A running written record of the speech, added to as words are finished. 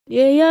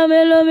Ye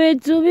yamelo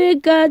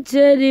mitubika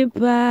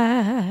cheripa.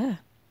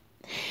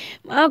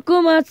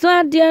 Makuma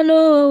twadiano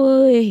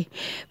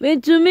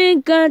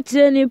mitumika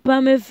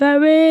cheripa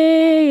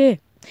mefare.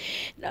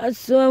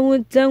 Naso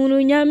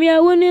wutangunu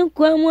nyamia wuni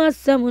kwa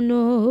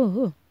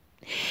mwasamuno.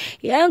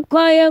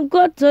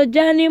 Yankwa to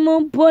jani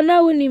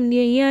mumpona wuni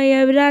mniya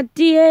ya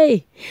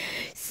virati.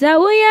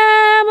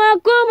 Sawuya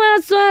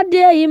makuma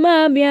swade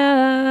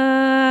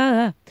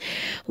imamia.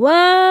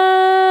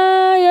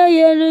 Why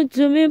you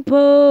to me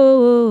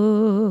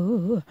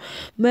po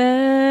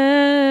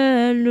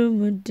manumuda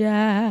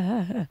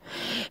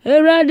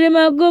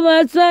Eradima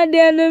guma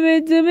swade no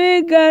to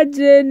me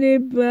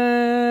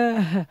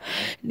kachenipa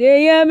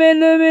Neyame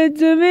no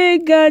to me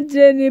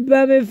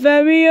kachenipa me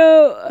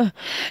famio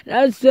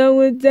That's one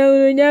with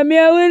town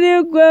yamia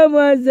winnie kwa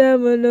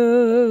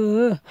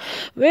mazamuno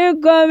Me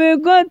come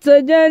go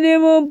to Johnny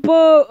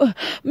Mumpo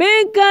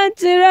Me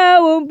kachira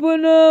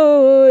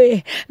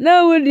wumpuno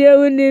Na wudia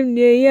wunim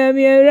ne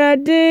yamia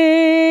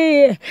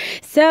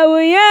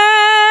Sawuya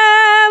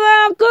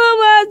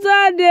makuma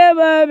swade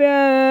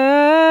babia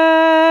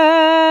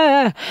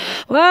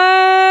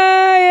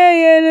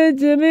Why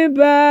to me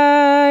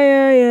by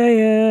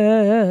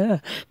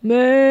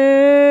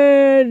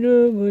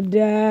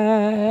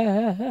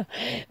Menumuda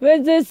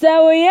Mr.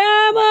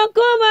 Sawuya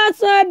makuma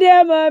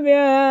swade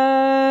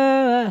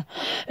babia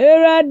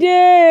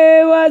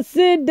Erade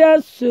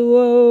wasida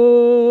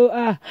suo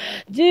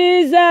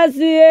Jesus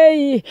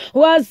ye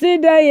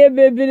wasida ye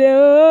bebile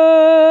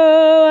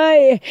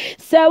o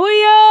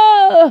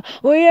Sawuya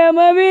uya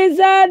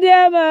mabisa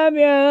de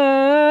mamia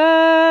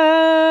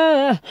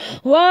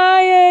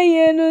Why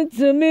you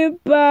to me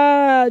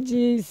pa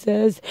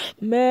Jesus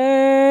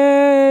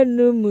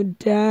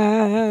menumuda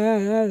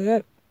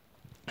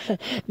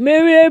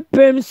Mary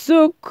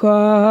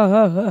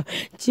Pimsuka,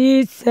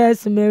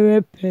 Jesus,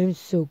 Mary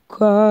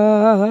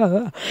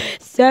Pimsuka,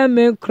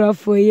 Sammy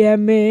Crawford,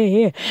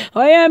 Yame,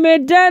 I am a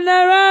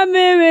Danara,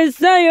 Mary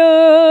Sayo,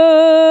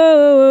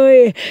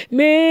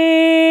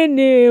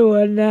 Mini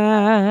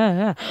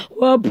Wana,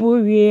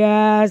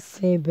 Wapuria,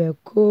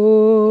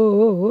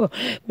 Sebeko,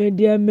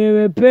 Media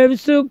Mary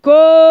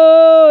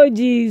Pimsuko,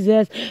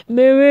 Jesus,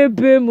 Mary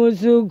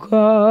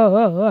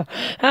Pimusuka,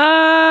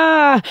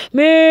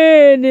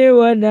 Mini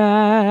Wana.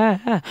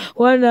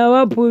 Wana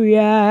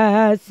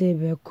wapuya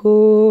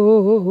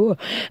sebeko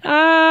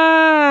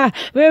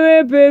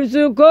Meme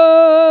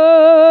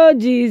pemsuko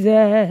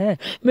Jesus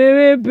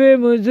Meme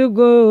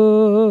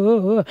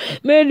pemusuko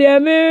Media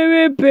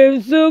meme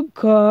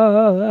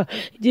pemsuko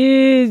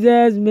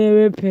Jesus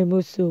Meme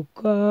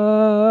pemusuko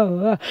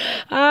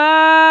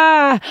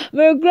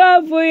Me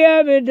grafu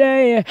ya me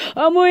day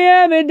Omu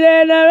ya me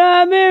day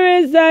Nara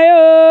me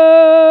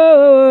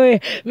sayo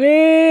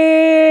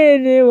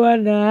Mini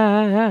wana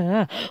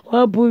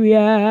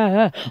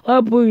Wapuya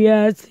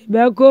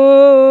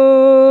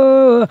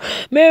sebeko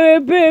Mary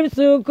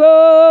Pimsuko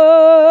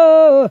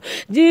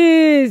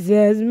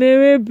Jesus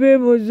Mary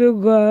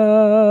Pimusuko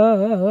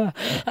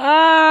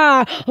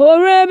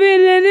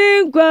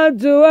Orebili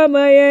kwatu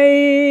amaye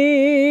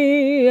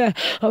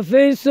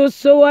Offenso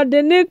so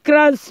wadeni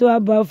kranso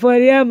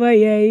abafori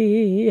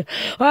amaye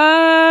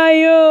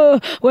Ayo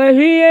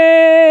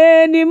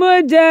Wahie ni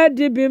moja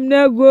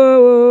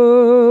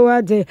dibimnago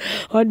Wate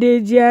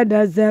Odejia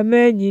da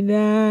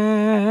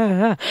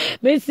zamenyina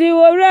Mesi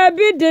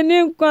worabi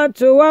deni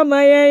kwatu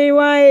wamaye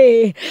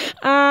wae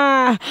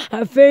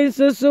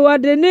Afenso so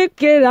wadeni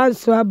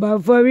kranso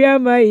abafori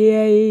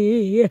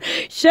amaye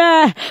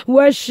Sha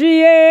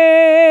washie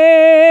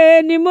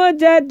ni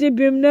moja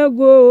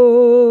dibimnago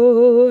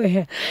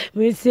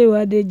Mesi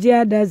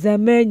wadejia da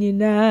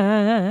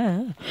zamenyina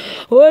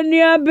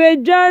Oni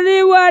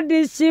abejali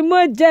wadisi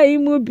moja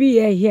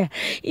imubiye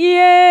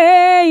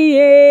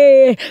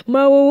Ye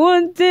ma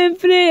won't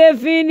free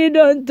fini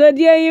don't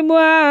dia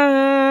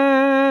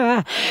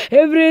imwa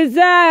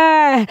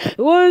Everyza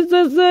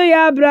wonso so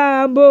ya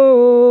brambo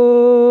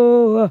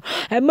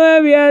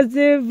Amabia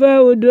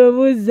sifa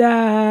udomuza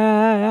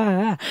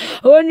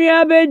Oni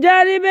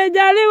abejali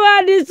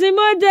wadisi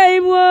moja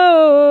imwa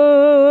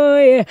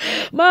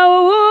Ma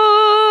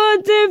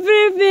won't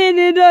free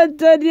fini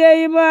don't dia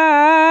imwa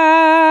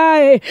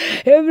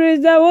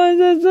Everyza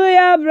wonso so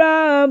ya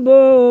brambo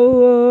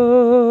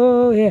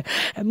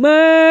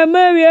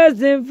Mama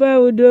viasimfa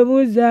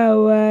udomuza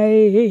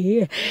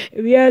wai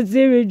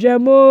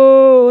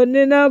Viasirijamo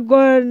Nina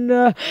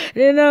kono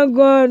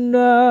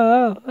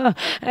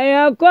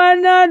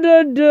Ayakwana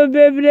dodo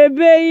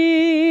bebrebe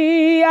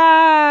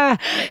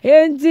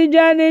Enti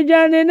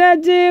jani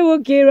nati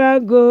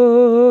wukirago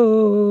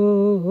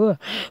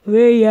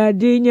Weya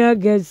dinya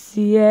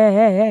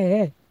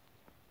gesie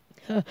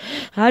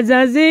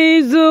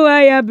Azazizu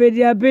aya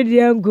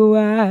pedia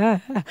nguwa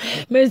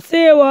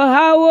Mese wa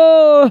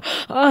hawo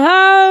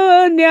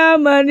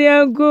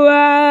nyamani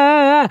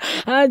nguwa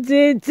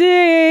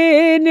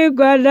Atiti ni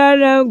kwa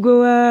dana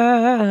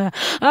nguwa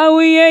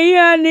Awiye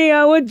yani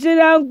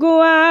awuchira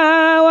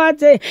nguwa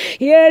Wate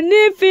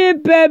yeni fi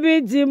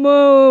pebi timo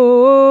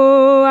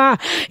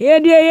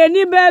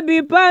Yeni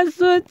baby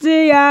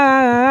pansuti ya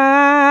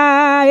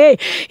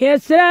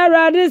Yes,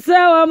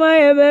 Radisa,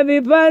 my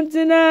baby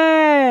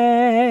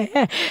Pantina,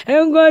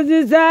 and goes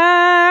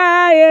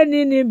desire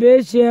in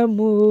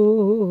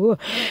Bishemu.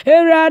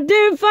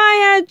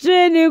 Radify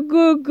training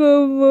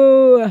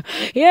cuckoo.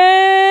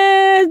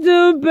 Yes,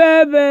 to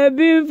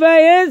baby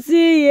fire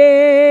see.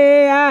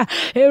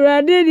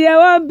 Radidia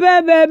one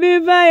baby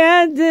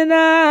fire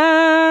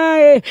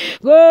tonight.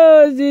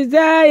 Goes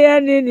desire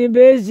in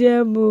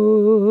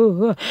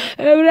Bishemu.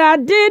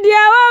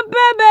 Radidia one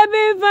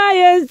baby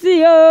fire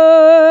see.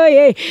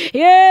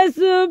 Yes,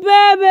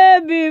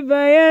 baby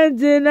fire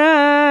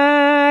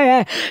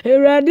tonight.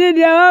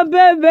 Radidia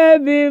one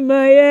baby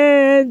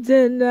my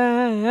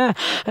tonight.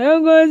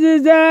 I'm going to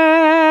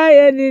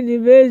die in the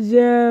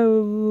vision.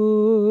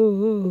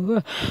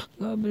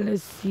 God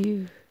bless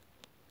you.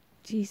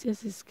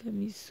 Jesus is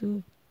coming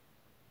soon.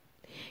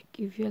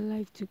 Give your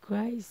life to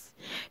Christ.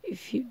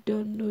 If you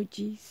don't know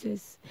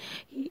Jesus,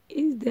 He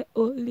is the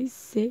only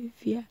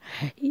Savior.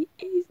 He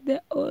is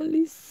the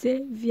only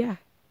Savior.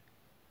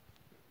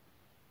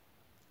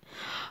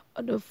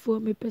 On the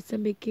phone, me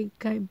person making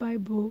kind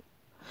Bible.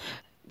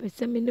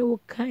 Person me know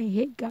kind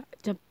Hagar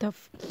chapter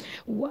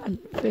 1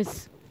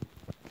 verse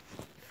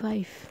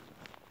 5.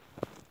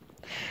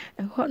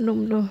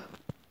 Honum no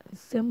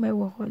sema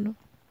wo hono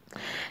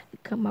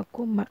kama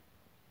koma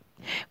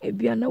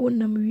ebiana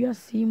wonam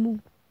wiase mu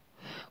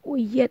o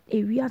yet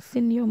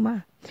ewiase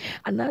nioma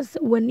anase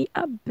wani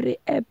abre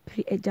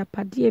epri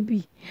ejapade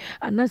bi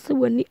anase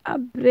wani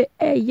abre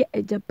eye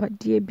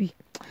ejapade bi.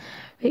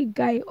 Hey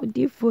guy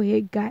odifo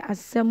hey guy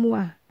asemu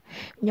a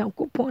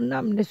Nyankopon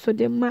nam ne so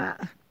de ma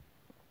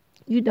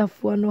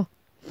Yudafo no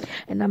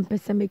enam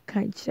pese me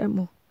kan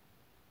chemo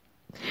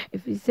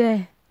if you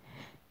say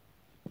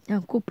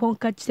Nyankopon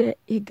ka kire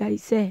hey guy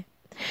say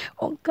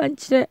on kan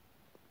kire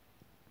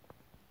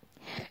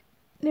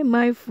ne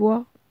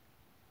maifo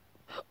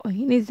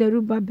ohini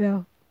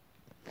Zerubabel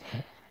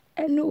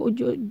eno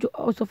ojo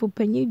osofo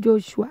panyi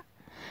Joshua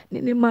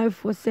ne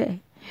maifo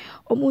say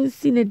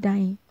omunsi ne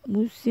dan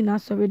omunsi na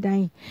sori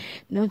dan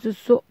na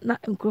so na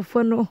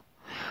nkrofo no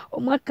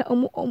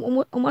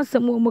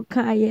omasamo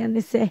omuka aye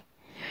ne say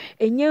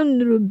enye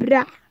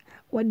nrubra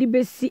wadi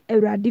besi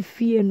Awurade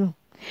fie no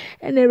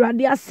ene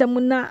Awurade asem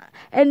na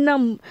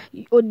enam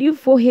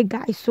odifo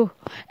Hagai so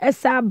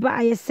esa ba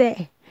aye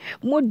say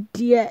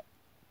modie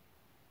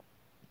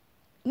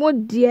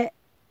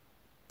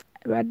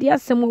Awurade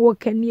asem wo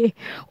kanie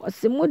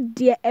ose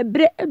modie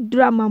ebre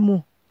eduru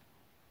amamo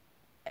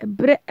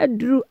ebre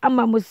eduru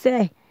amamo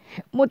say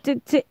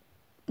motete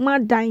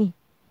madan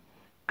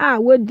a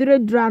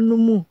weduru anu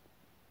mu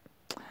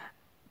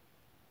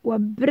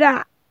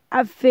wabra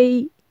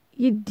afei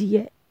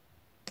yidie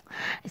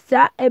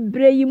sa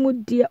ebre yi mu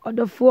die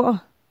odofo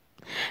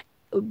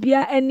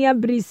obia eni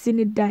abrisi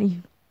ni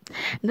dan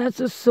na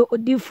so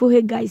odifo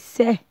Hagai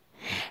say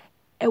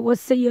e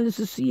was saying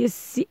so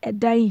yesi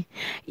edan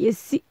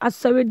yesi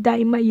asori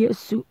dan ma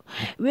Yesu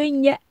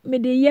wenye me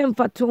de ye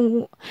mfato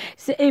ho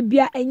se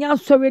ebia enya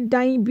asori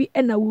dan bi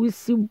na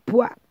wusi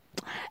boa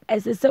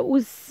esese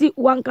usi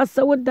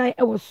wankasa wodan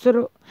e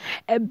wosoro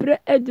ebre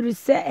eduru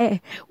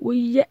se wo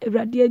ye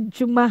Awurade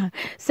adwuma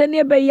se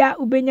ne be ya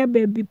ubenya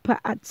baby pa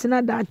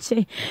atena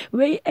dache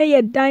we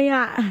eye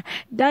dan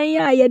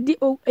a ye di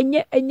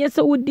enye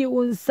se wodi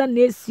wonsa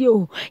na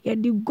esio ye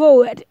di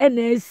go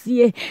na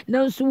esie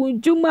nanso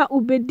wudwuma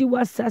ubedi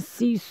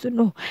wasasi so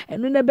no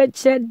eno na be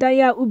kire dan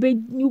a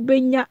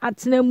ubenya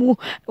atena mu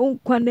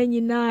nkwa na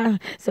nyina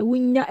se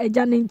wunya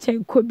eja ne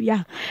nchen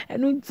kobia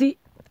eno nti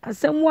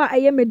asemu a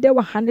ayemede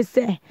wa hane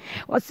se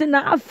ose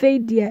na afei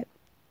de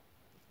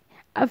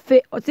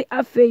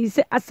afei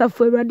se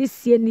asafo Awurade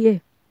sie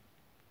nie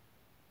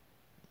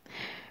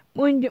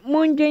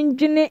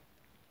munjinjine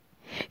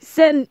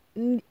sen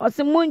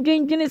ose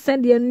munjinjine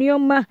sen de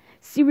nioma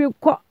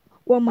siwekọ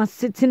wo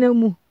masetena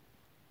mu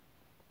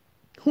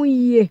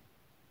huye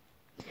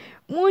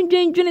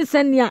munjinjine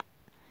sen ya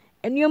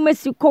nioma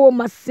sikọ wo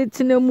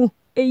masetena mu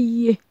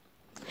eyiye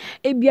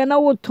ebia na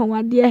woton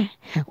ade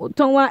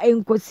woton wa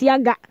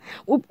enkosiaga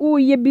wo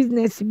ye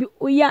business bi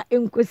wo ya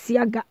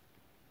enkosiaga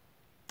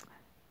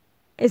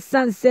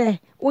esanse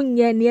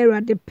wonye ne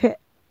Awurade pe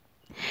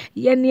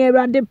ye ne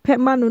Awurade pe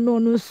mano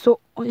no so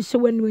onhye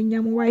wani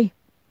onyam wai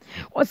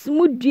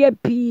osimudua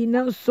pi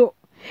na so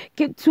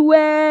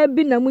ketuwa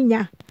bi na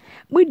munya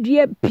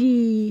mudua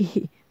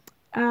pi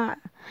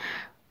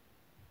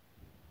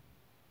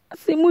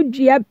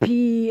osimudua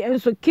pi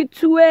enso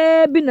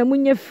ketuwa bi na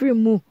munya firi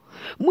mu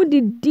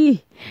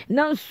mudidi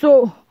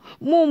nanso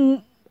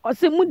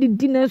ose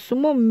mudidi nanso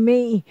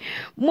me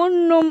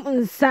monnom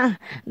nsa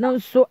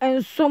nanso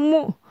enso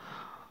mu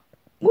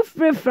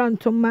free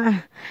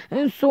frantoma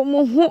enso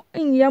mo ho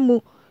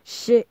nyam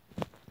hye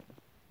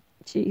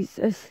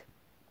Jesus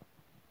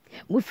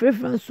mo free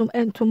fransom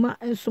entoma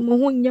enso mo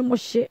ho nyam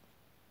hye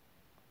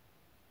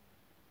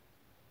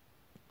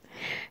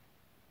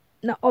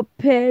na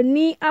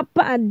opani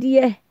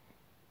apade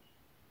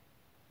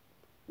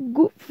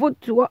gu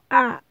foto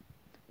a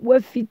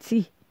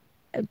wafiti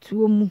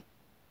etuo mu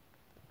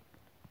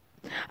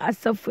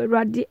asafo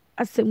Awurade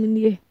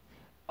asemunie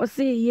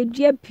ɔse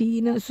yɛdua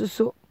pii na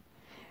so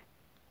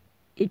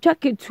etwa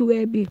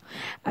ketua bi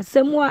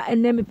asɛm a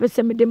ɛnɛ mepɛ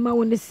sɛ mede ma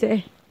wo ne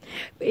sɛ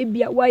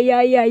ebia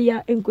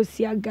wayaya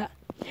enkosi aga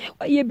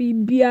wayɛ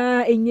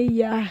bibia enye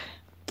ya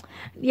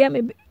deɛ me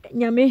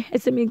nyame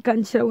ɛsɛ me nka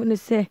nkyerɛ wo ne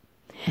sɛ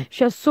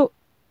hwɛ so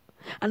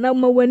ana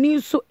ma wani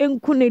so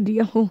enku ne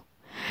deɛ ho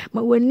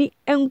ma wani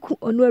enku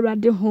ɔno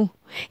Awurade ho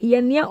yɛ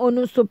nea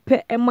ɔno so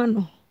pɛ ɛma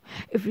no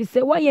ɛfiri sɛ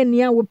woayɛ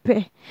nea wopɛ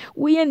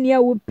woyɛ nea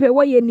wopɛ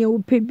woayɛ nea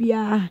wopɛ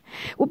biara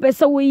wopɛ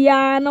sɛ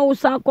woyɛ na wo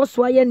sa akɔ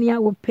so ayɛ nea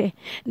wopɛ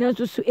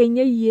nanso so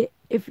ɛnyɛ yie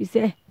ɛfiri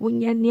sɛ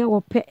wonyɛ nea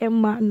wopɛ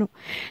ɛma no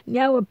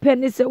nea wopɛ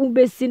ne sɛ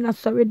wobɛsi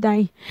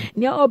n'asɔredan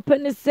nea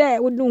wopɛ ne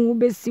sɛ wode wo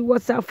bɛsi wɔ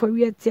sa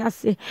afɔre te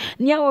ase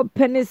nea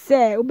wopɛ ne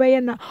sɛ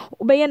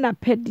wobɛyɛ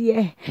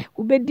n'apɛdeɛ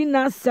wobɛdi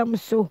n'asɛm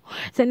so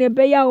sɛ ne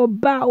bɛyɛ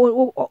ɔba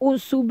wo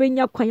nso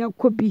wobɛnya kwan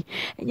akɔ bi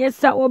ɛnyɛ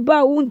sa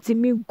ɔba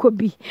wontimi nkɔ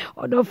bi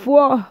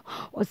ɔdɔfoɔ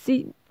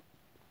ɔsi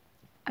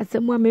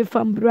asɛm a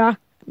mefa mbra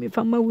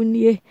mefa ma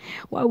wonie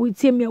wa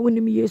wotie me a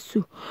wonim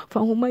Yesu fa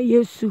homa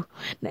Yesu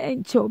na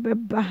enche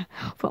obeba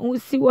fa ho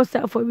si wo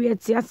sa afɔre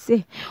ate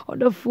ase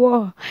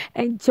ɔdɔfoɔ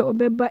enche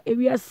obeba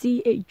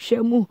ewiase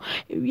etwamu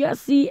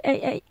ewiase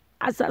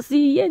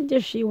asasi yenje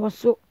hwe wo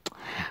so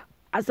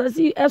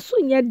asasi eso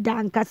nye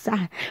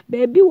dankasa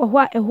baabi wo ho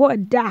a ɛhɔ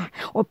da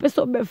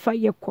opese obefa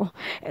yekɔ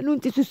enu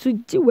nti susu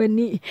gi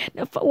wani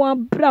na fa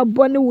wan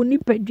brabɔ ne wo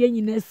nipadua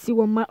nyina si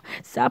wo ma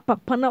sa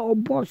papa na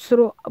ɔbɔ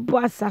soro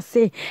ɔbɔ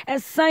asase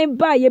ɛsan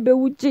ba ye be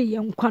wugye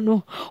yen kwa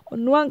no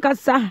ɔno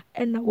ankasa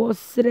ɛna wo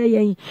sere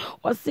yen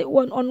ɔse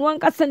ɔno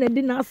ankasa na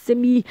di na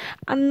asɛm yi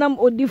anam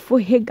odifo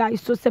Hagai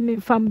so sɛ me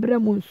fambrɛ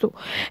mu nso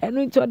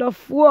enu nti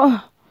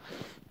ɔdɔfoɔ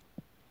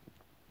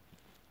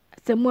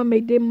sɛ mo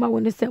mede ma wo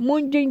ne sɛ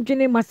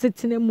mondwendwene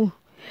masetena mu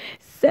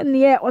sɛ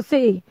ne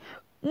ɔse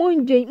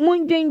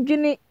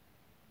mondwendwene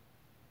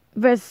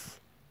verse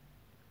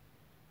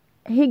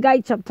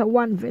Hagai chapter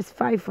 1 verse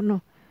 5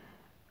 no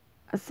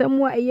asɛm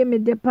a ɛyɛ me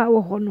de pa wɔ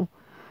hɔ no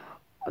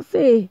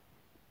ɔse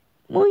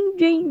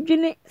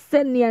mondwendwene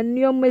sɛ ne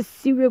nneɛma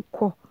siwe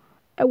kɔ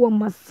ɛwɔ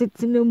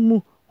masetena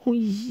mu ho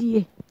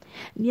yie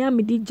nea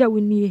me di gya wo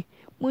nie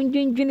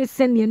mondwendwene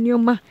sɛ ne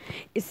nneɛma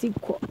esi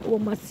kɔ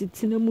wɔ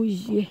masetena mu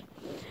yie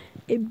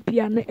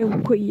ebia na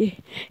enkoye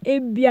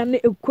ebia na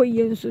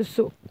ekoye nso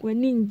so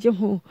wani nje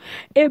ho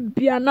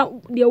ebia na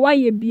de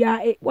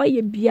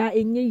wayɛ bia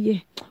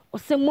enye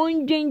ɔsɛ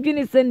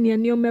mondwendwene sɛ ne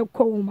nneɛma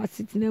kɔ wɔ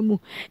masetena mu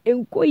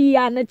enkoye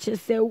a na kyerɛ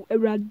sɛ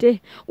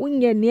Awurade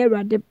wonyɛ ne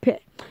Awurade pɛ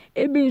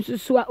ebi nso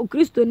so a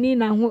Kristoni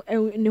na ho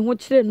ne ho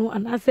kyerɛ no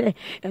anasɛ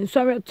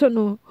ensɔre to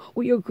no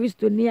woyɛ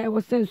Kristoni a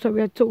ɛwɔ sɛ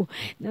ensɔre to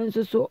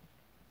nanso so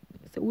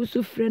sɛ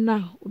wusu frɛ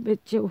na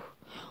obɛkyɛw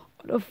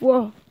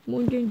ɔdɔfoɔ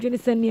mondwendwene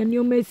sɛ ne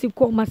nneɛma esi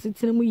kɔ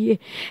masetena mu yie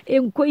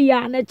enkoye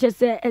a na kyerɛ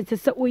sɛ ɛsɛ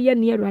sɛ woyɛ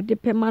ne Awurade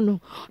pɛ ma no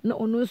na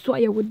ɔno nso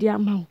ayɛ wo de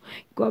ama wo.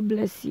 God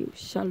bless you.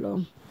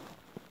 Shalom.